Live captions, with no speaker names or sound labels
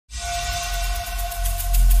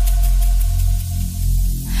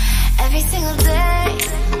single day,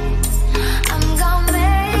 I'm gonna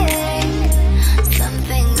make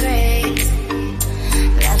something great.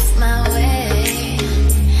 That's my way.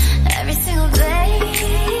 Every single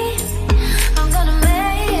day, I'm gonna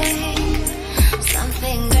make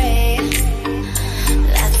something great.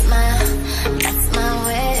 That's my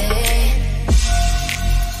way.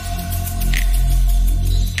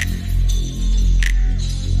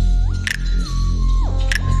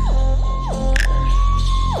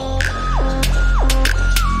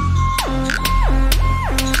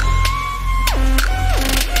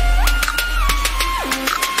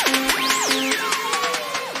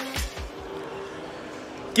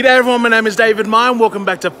 G'day everyone, my name is David Meyer and welcome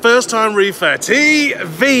back to First Time Reefer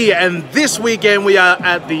TV. And this weekend we are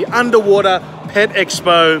at the Underwater Pet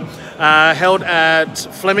Expo held at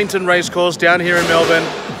Flemington Racecourse down here in Melbourne.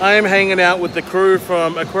 I am hanging out with the crew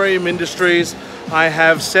from Aquarium Industries. I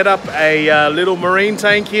have set up a little marine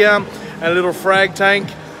tank here, a little frag tank.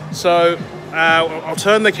 So I'll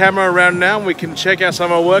turn the camera around now and we can check out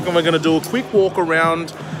some of our work, and we're going to do a quick walk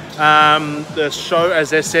around the show as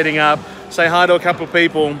they're setting up. Say hi to a couple of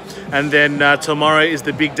people, and then tomorrow is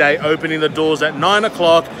the big day, opening the doors at 9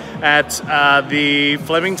 o'clock at the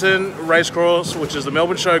Flemington Racecourse, which is the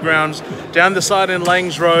Melbourne Showgrounds, down the side in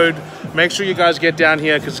Langs Road. Make sure you guys get down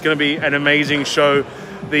here because it's going to be an amazing show.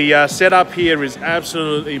 The setup here is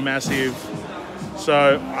absolutely massive,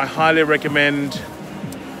 so I highly recommend,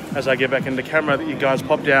 as I get back in the camera, that you guys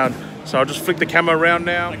pop down. So I'll just flick the camera around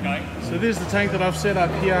now. Okay. So this is the tank that I've set up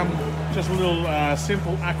here. Just a little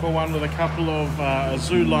simple aqua one with a couple of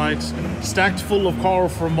zoo lights, stacked full of coral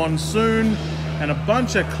from monsoon, and a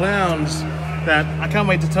bunch of clowns that I can't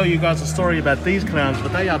wait to tell you guys a story about these clowns,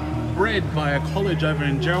 but they are bred by a college over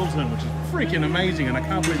in Geraldton, which is freaking amazing, and I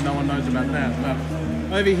can't believe no one knows about that.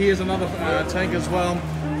 But over here's another tank as well.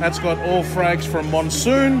 That's got all frags from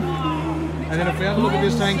monsoon. And then if we have a look at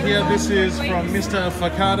this tank here, this is from Mr.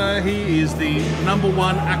 Fakada. He is the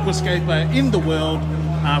 #1 aquascaper in the world.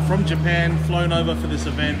 From Japan, flown over for this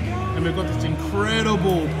event, and we've got this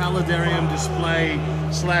incredible paludarium display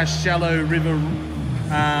 / shallow river,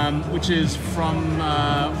 which is from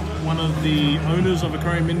one of the owners of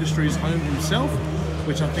Aquarium Industries' home himself,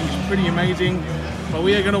 which I think is pretty amazing. But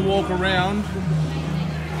we are going to walk around,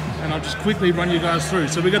 and I'll just quickly run you guys through.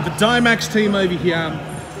 So we've got the Dimax team over here.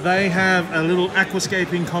 They have a little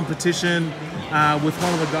aquascaping competition with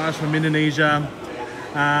one of the guys from Indonesia.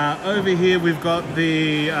 Over here we've got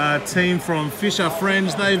the team from Fisher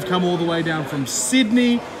Friends. They've come all the way down from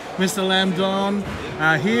Sydney, Mr. Lamdon.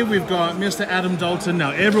 Here we've got Mr. Adam Dalton.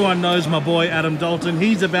 Now everyone knows my boy Adam Dalton.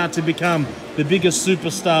 He's about to become the biggest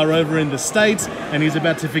superstar over in the States, and he's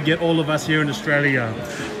about to forget all of us here in Australia.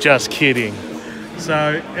 Just kidding.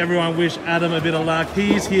 So everyone wish Adam a bit of luck.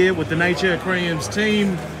 He's here with the Nature Aquariums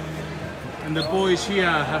team, and the boys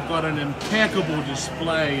here have got an impeccable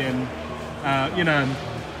display. And you know,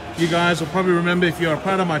 you guys will probably remember, if you're a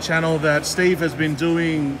part of my channel, that Steve has been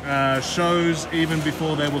doing shows even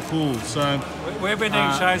before they were cool. So we've been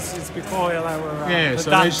doing shows since before yeah,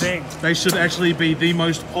 so they should actually be the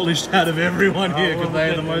most polished out of everyone here, because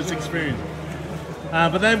they are the most experienced.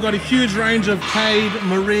 But they've got a huge range of cade,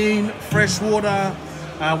 marine, freshwater.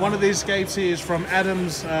 One of these escapes here is from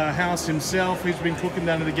Adam's house himself. He's been cooking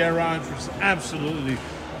down in the garage, which is absolutely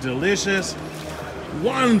delicious.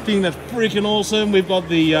 One thing that's freaking awesome, we've got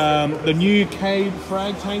the new Cade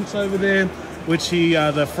frag tanks over there, which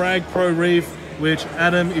the Frag Pro Reef, which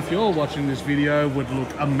Adam, if you're watching this video, would look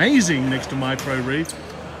amazing next to my Pro Reef.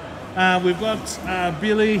 We've got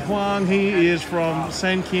Billy Huang. He is from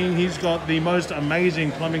San King. He's got the most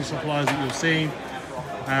amazing plumbing supplies that you'll see.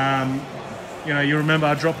 You know, you remember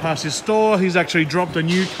I dropped past his store. He's actually dropped a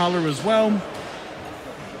new color as well.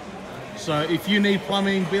 So if you need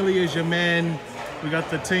plumbing, Billy is your man. We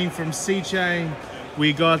got the team from Sea Chain.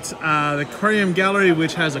 We got the Aquarium Gallery,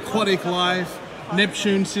 which has aquatic life,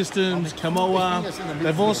 Neptune Systems, Kamoa.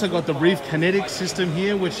 They've also got the Reef Kinetic system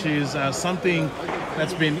here, which is something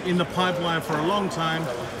that's been in the pipeline for a long time.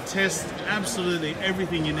 Test absolutely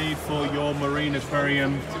everything you need for your marine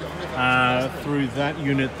aquarium through that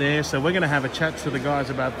unit there. So we're going to have a chat to the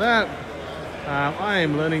guys about that. I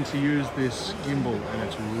am learning to use this gimbal and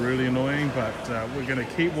it's really annoying, but we're going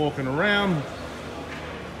to keep walking around.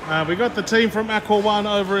 We got the team from Aqua One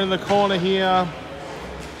over in the corner here.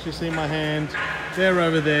 You see my hand? They're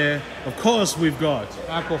over there. Of course, we've got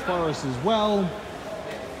Aqua Forest as well.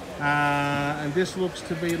 And this looks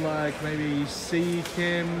to be like maybe Sea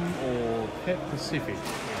Chem or Pet Pacific,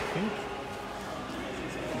 I think.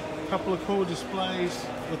 A couple of cool displays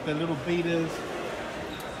with their little beaters.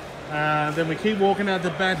 Then we keep walking out the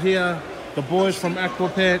back here. The boys from Aqua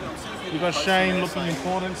Pet. You got Shane looking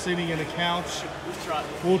important, sitting in a couch.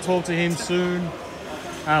 We'll talk to him soon.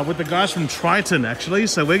 With the guys from Triton, actually.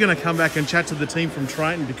 So we're going to come back and chat to the team from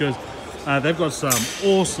Triton because they've got some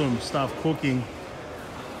awesome stuff cooking.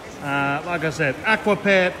 Like I said, Aqua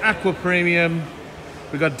Pet, Aqua Premium.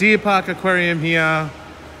 We've got Deer Park Aquarium here.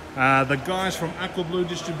 The guys from Aqua Blue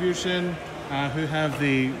Distribution who have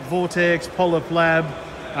the Vortex, Polyp Lab.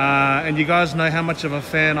 And you guys know how much of a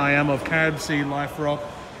fan I am of Carib Sea Life Rock,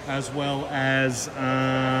 as well as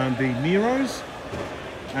the Neros.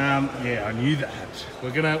 Yeah, I knew that.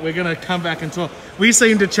 We're gonna come back and talk. We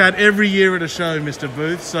seem to chat every year at a show, Mr.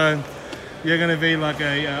 Booth. So you're gonna be like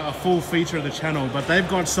a full feature of the channel. But they've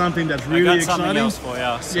got something that's really exciting. Something else for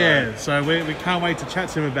you. So. Yeah, so we can't wait to chat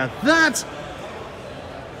to him about that.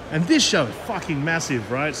 And this show is fucking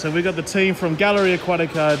massive, right? So we got the team from Gallery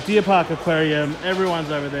Aquatica, Deer Park Aquarium.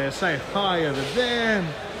 Everyone's over there. Say hi over there.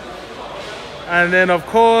 And then, of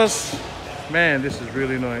course, man, this is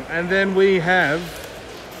really annoying. And then we have,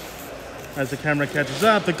 as the camera catches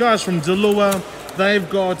up, the guys from Delua. They've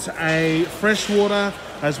got a freshwater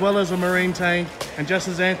as well as a marine tank. And just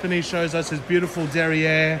as Anthony shows us his beautiful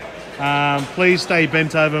derriere, please stay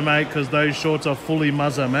bent over, mate, because those shorts are fully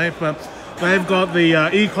muzzer, mate. But they've got the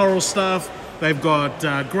e-coral stuff. They've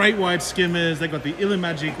got great white skimmers. They've got the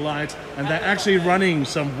Illumagic light. And they're actually running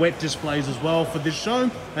some wet displays as well for this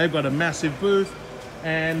show. They've got a massive booth.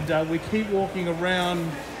 And we keep walking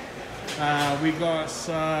around. We got,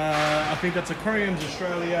 I think that's Aquariums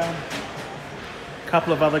Australia. A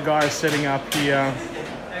couple of other guys setting up here.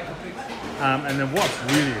 And then what's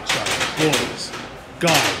really exciting, boys,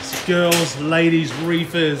 guys, girls, ladies,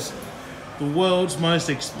 reefers, the world's most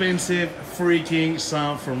expensive freaking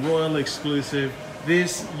sump from Royal Exclusive.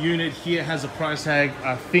 This unit here has a price tag,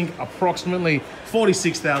 I think approximately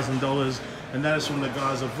 $46,000, and that is from the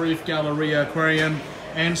guys of Reef Galleria Aquarium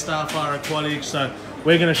and Starfire Aquatics. So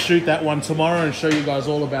we're going to shoot that one tomorrow and show you guys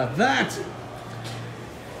all about that.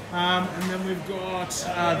 And then we've got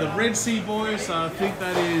the Red Sea boys. So I think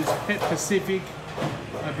that is Pet Pacific,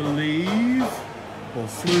 I believe, or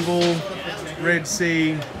Fluval, Red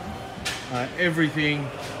Sea. Everything.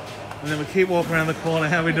 And then we keep walking around the corner.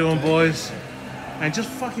 How we doing, boys? And just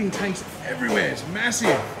fucking tanks everywhere. It's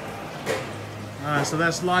massive. So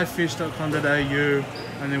that's livefish.com.au.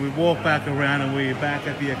 And then we walk back around and we're back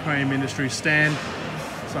at the Aquarium Industries stand.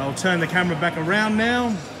 So I'll turn the camera back around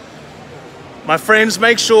now. My friends,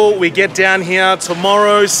 make sure we get down here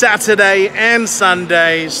tomorrow, Saturday and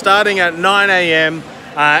Sunday, starting at 9 AM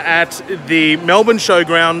at the Melbourne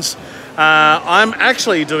Showgrounds. I'm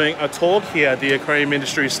actually doing a talk here at the Aquarium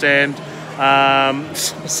Industry stand,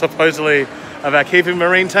 supposedly about keeping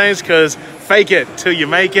marine tanks, because fake it till you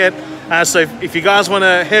make it. So if you guys want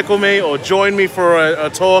to heckle me or join me for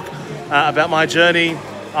a talk about my journey,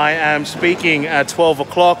 I am speaking at 12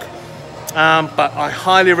 o'clock. But I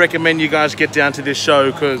highly recommend you guys get down to this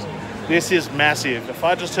show because this is massive. If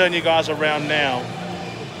I just turn you guys around now,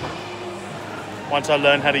 once I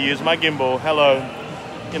learn how to use my gimbal, hello.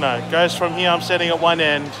 You know, it goes from here, I'm setting at one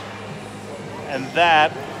end, and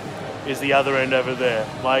that is the other end over there.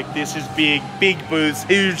 Like, this is big, big booths,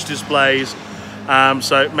 huge displays.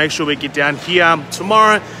 So make sure we get down here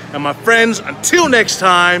tomorrow. And my friends, until next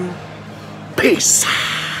time, peace.